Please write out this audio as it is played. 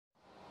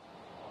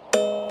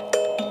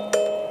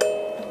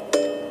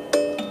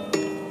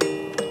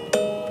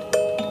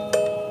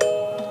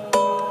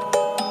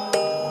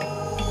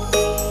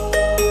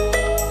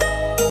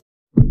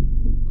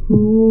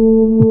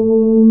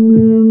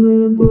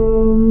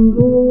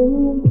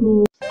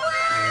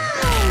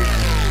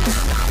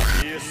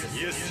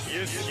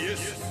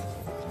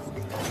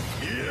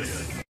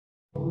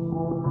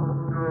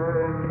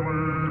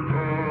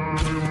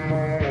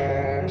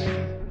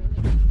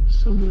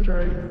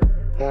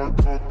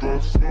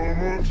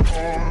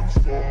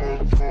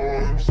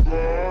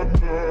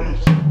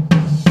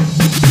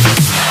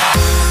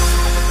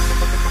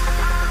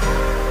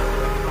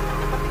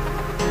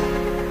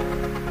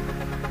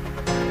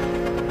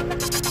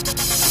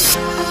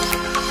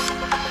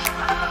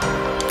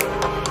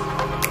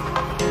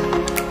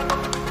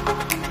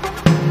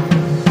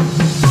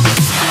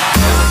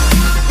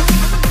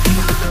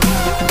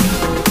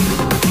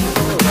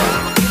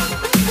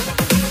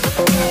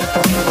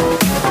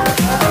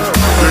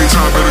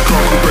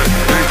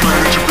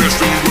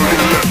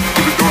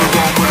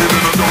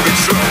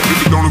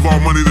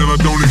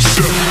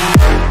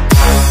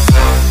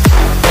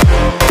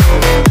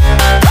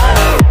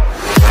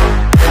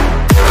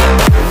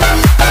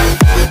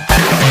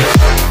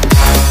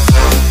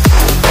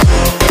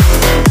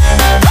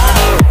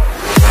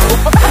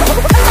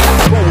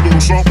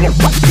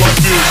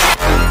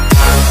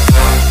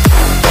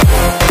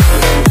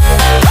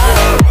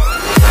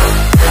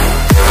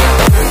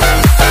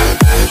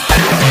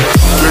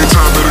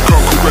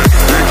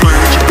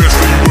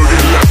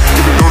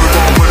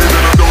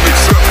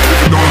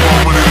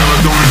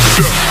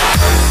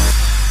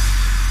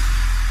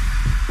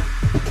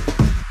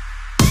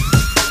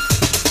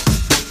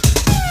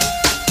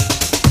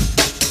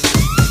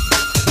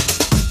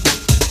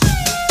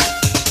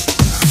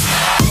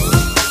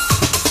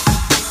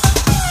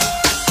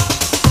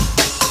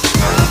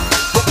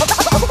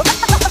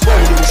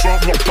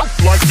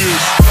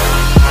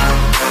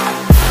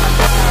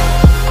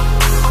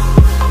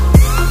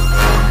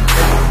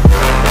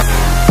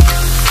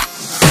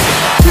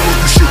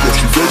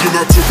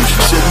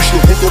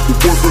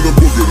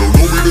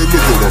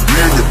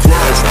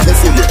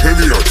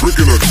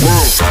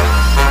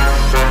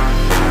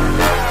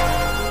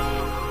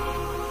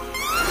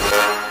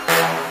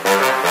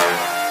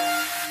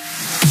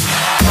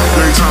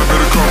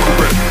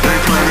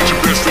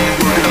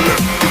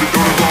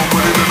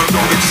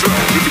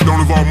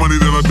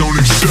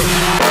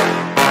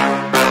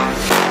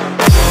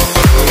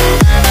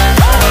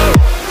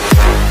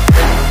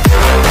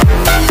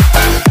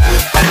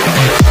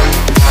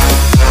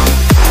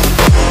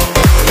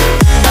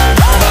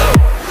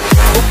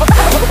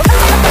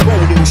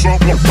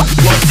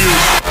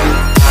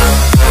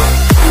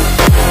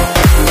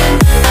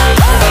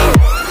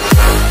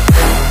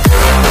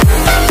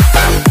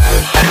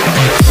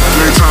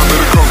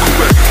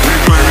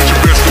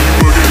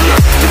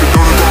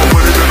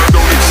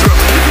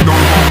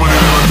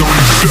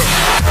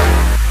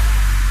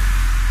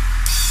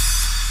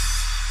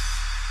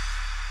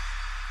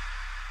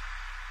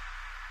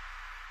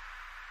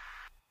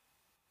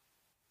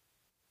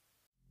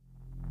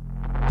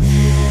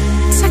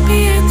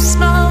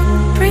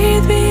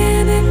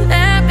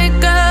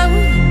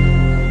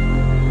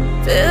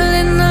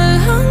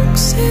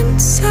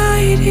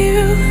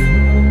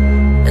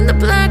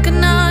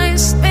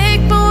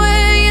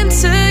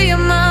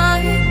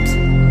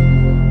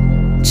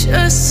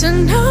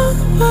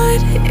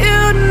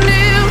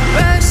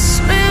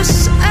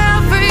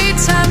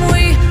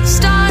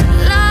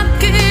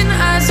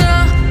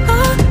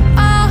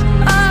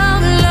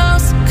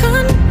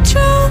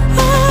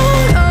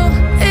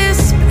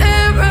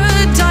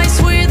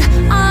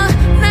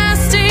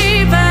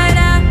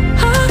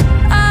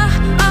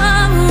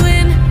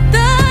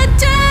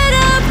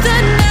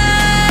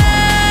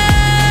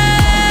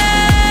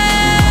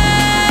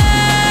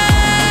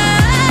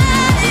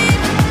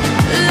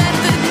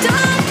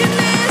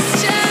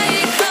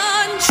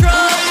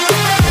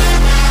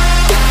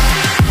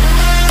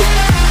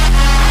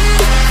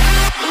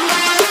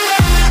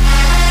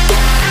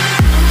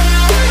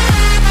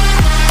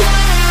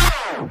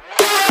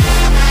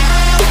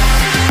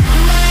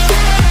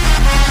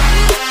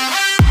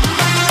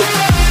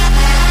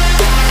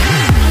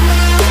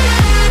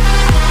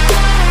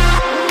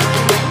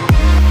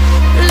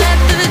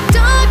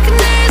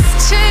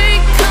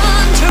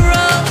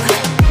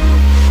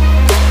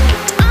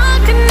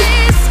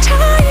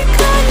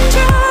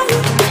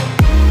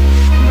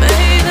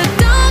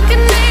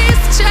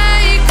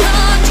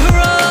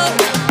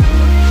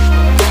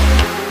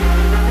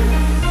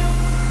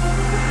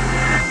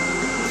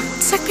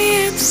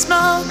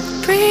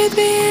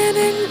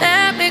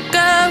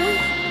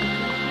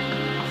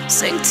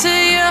Sink to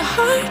your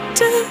heart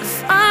to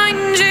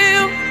find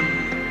you.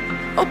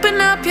 Open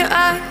up your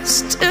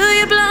eyes till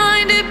you're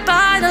blinded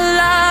by the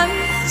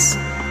lies,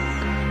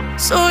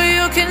 so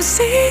you can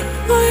see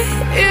what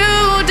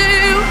you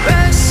do.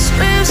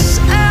 Restless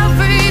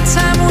every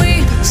time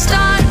we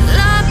start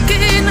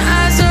locking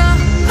eyes up.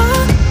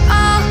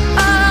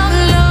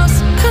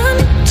 Lost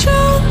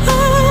control.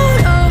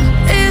 Oh,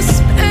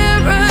 it's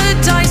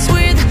paradise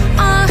with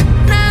a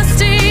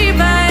nasty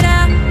bite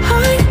out.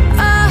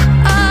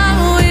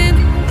 In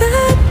the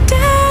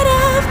dead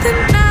of the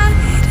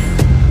night,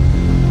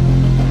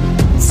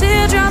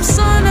 teardrops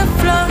on the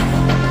floor.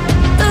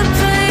 The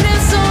pain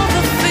is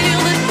over. Feel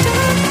the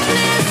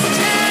darkness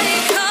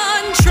take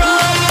control.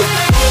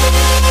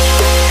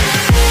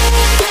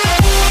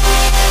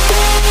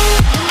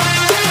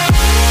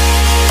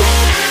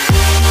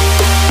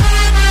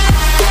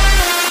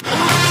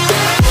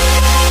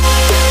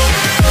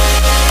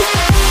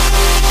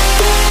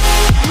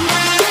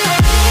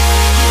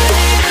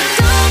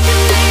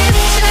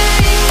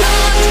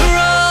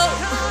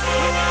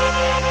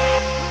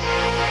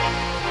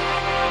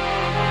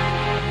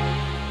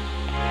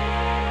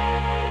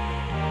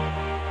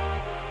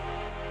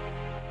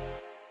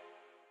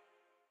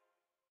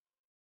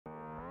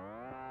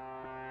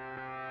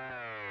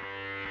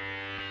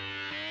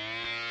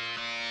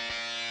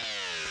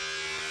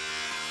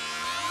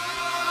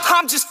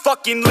 I'm just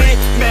fucking lit,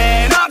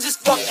 man, I'm just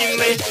fucking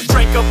lit.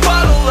 Drink a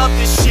bottle of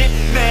this shit,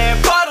 man,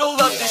 bottle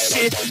of this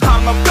shit.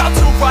 I'm about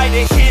to write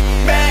a hit,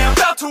 man,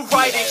 about to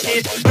write a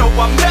hit. No,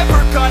 I'm never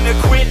gonna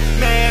quit,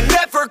 man,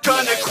 never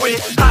gonna quit.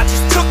 I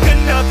just took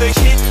another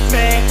hit,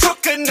 man,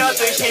 took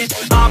another hit.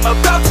 I'm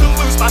about to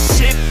lose my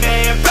shit,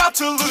 man, about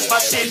to lose my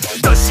shit.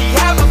 Does she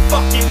have a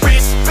fucking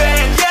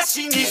wristband? Yeah,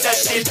 she needs that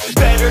shit.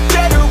 Better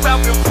get her out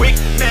real quick,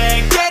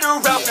 man, get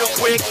her out real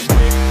quick.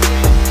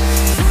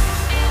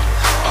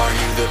 Are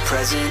you the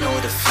present or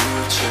the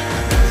future?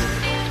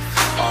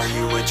 Are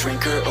you a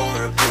drinker or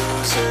a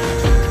boozer?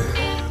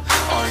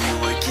 Are you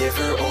a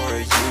giver or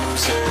a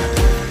user?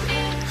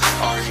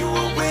 Are you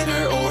a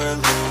winner or a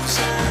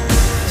loser?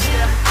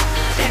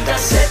 And I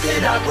said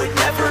that I would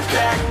never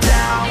back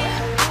down.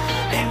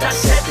 And I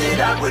said that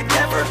I would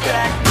never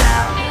back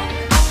down.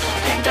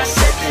 And I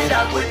said that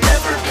I would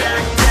never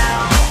back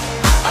down.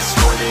 I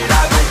swore that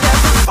I would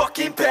never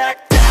fucking back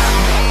down.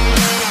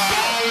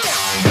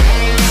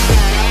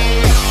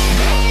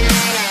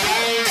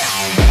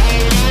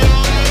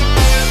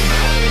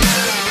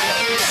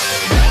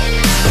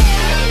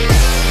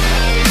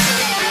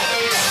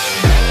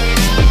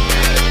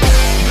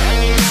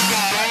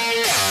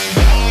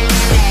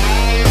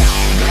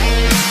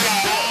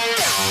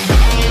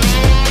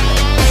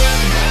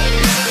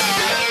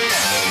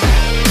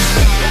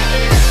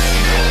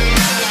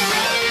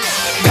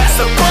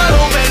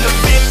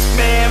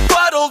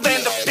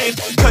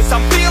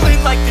 I'm feeling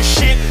like the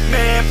shit,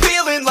 man,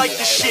 feeling like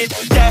the shit.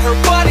 Yeah, her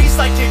body's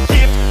like a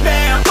gift,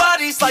 man,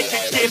 body's like a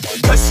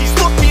gift. Cause she's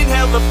looking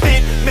hella fit,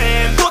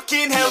 man,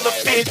 looking hella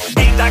fit.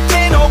 And I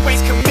can't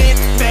always commit,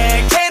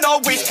 man, can't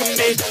always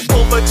commit.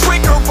 Pull the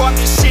trigger on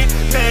this shit,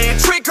 man,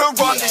 trigger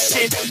on this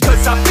shit.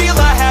 Cause I feel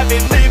I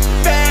haven't lived,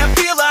 man,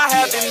 feel I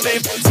haven't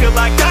lived. Till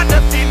I got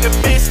nothing to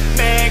miss,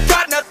 man,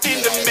 got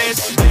nothing to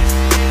miss.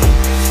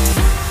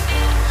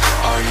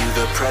 Are you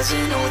the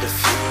present or the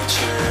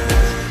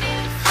future?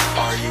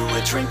 Are you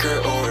a drinker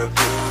or a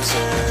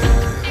boozer?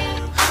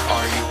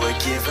 Are you a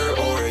giver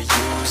or a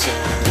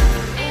user?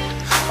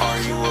 Are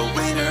you a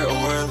winner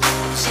or a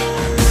loser?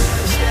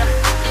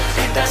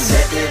 And I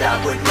said that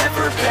I would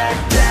never back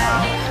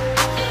down.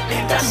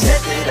 And I said